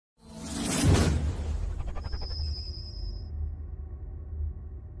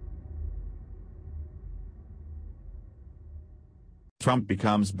Trump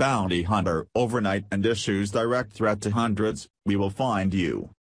becomes bounty hunter overnight and issues direct threat to hundreds, "We will find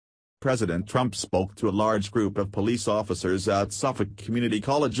you." President Trump spoke to a large group of police officers at Suffolk Community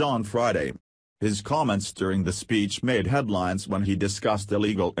College on Friday. His comments during the speech made headlines when he discussed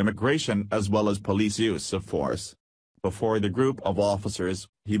illegal immigration as well as police use of force. Before the group of officers,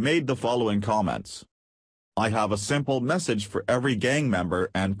 he made the following comments. "I have a simple message for every gang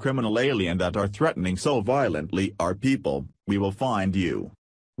member and criminal alien that are threatening so violently our people: we will find you.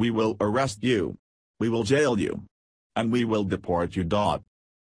 We will arrest you. We will jail you. And we will deport you."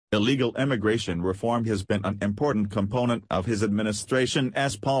 Illegal immigration reform has been an important component of his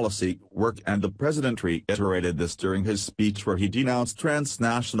administration's policy work, and the president reiterated this during his speech where he denounced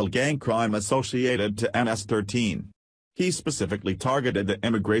transnational gang crime associated to MS-13. He specifically targeted the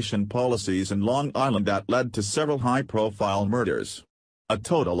immigration policies in Long Island that led to several high-profile murders. A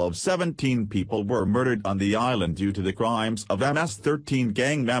total of 17 people were murdered on the island due to the crimes of MS-13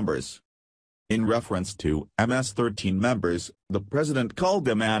 gang members. In reference to MS-13 members, the president called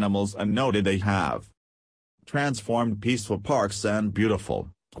them animals and noted they have transformed peaceful parks and beautiful,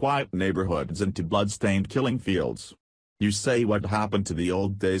 quiet neighborhoods into blood-stained killing fields. You say what happened to the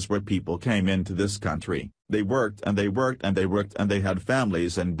old days where people came into this country, they worked and they worked and they worked and they had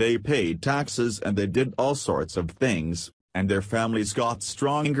families and they paid taxes and they did all sorts of things, and their families got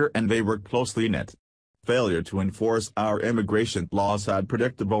stronger and they were closely knit. Failure to enforce our immigration laws had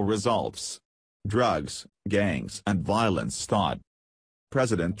predictable results. Drugs, gangs and violence.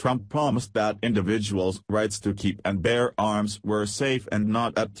 President Trump promised that individuals' rights to keep and bear arms were safe and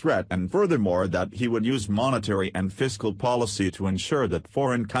not at threat, and furthermore that he would use monetary and fiscal policy to ensure that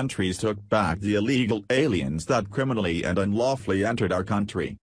foreign countries took back the illegal aliens that criminally and unlawfully entered our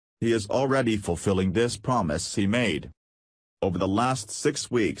country. He is already fulfilling this promise he made. Over the last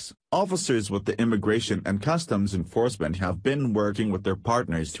 6 weeks, officers with the Immigration and Customs Enforcement have been working with their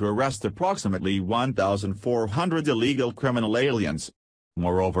partners to arrest approximately 1,400 illegal criminal aliens.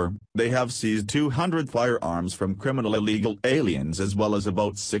 Moreover, they have seized 200 firearms from criminal illegal aliens as well as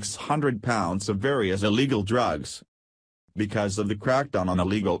about 600 pounds of various illegal drugs. Because of the crackdown on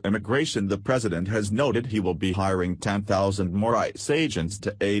illegal immigration, the president has noted he will be hiring 10,000 more ICE agents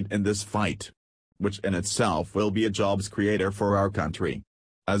to aid in this fight, which in itself will be a jobs creator for our country,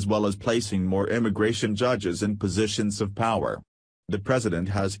 as well as placing more immigration judges in positions of power. The president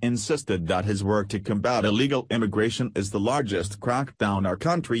has insisted that his work to combat illegal immigration is the largest crackdown our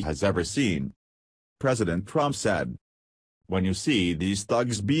country has ever seen. President Trump said, "When you see these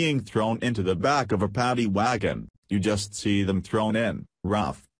thugs being thrown into the back of a paddy wagon, you just see them thrown in,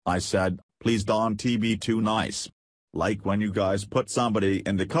 rough," I said, "please don't be too nice. Like when you guys put somebody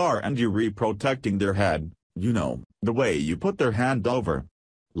in the car and you're protecting their head, you know, the way you put their hand over.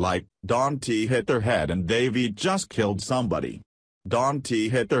 Like, don't hit their head and they've just killed somebody. Don't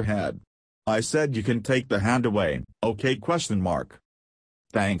hit their head. I said you can take the hand away, okay?"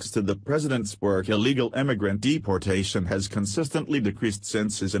 Thanks to the president's work, illegal immigrant deportation has consistently decreased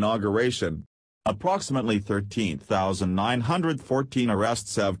since his inauguration. Approximately 13,914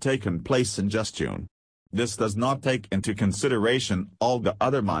 arrests have taken place in just June. This does not take into consideration all the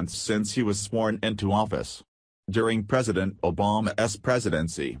other months since he was sworn into office. During President Obama's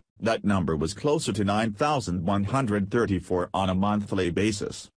presidency, that number was closer to 9,134 on a monthly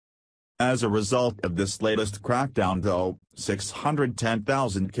basis. As a result of this latest crackdown though,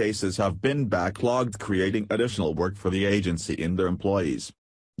 610,000 cases have been backlogged, creating additional work for the agency and their employees.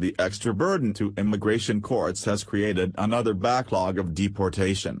 The extra burden to immigration courts has created another backlog of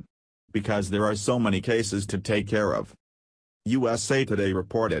deportation, because there are so many cases to take care of. USA Today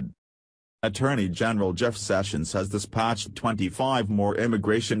reported. Attorney General Jeff Sessions has dispatched 25 more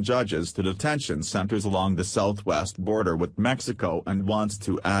immigration judges to detention centers along the southwest border with Mexico and wants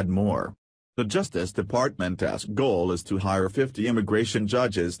to add more. The Justice Department's goal is to hire 50 immigration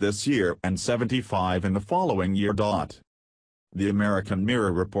judges this year and 75 in the following year. The American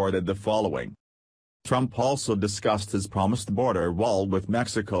Mirror reported the following. Trump also discussed his promised border wall with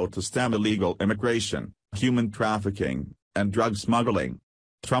Mexico to stem illegal immigration, human trafficking, and drug smuggling.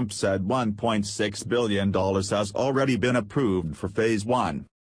 Trump said $1.6 billion has already been approved for Phase 1.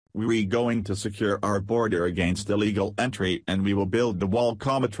 "We're going to secure our border against illegal entry and we will build the wall,"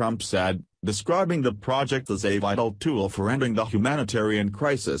 Trump said, describing the project as a vital tool for ending the humanitarian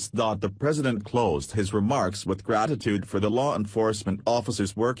crisis. The president closed his remarks with gratitude for the law enforcement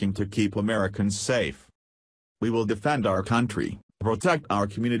officers working to keep Americans safe. "We will defend our country, protect our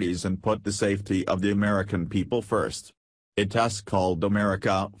communities and put the safety of the American people first. It has called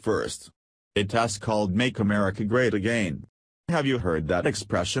America First. It has called Make America Great Again. Have you heard that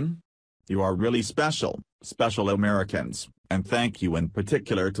expression? You are really special, special Americans," and thank you in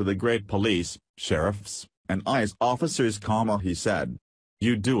particular to the great police, sheriffs, and ICE officers, he said.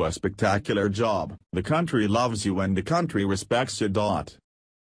 You do a spectacular job. The country loves you and the country respects you.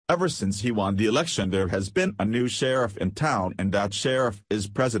 Ever since he won the election there has been a new sheriff in town, and that sheriff is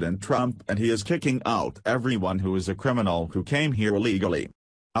President Trump, and he is kicking out everyone who is a criminal who came here illegally.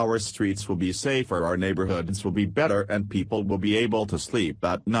 Our streets will be safer, our neighborhoods will be better, and people will be able to sleep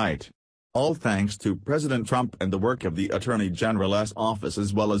at night. All thanks to President Trump and the work of the Attorney General's office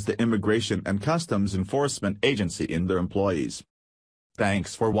as well as the Immigration and Customs Enforcement Agency and their employees.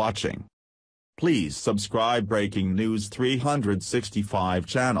 Thanks for watching. Please subscribe Breaking News 365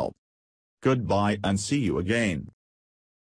 channel. Goodbye and see you again.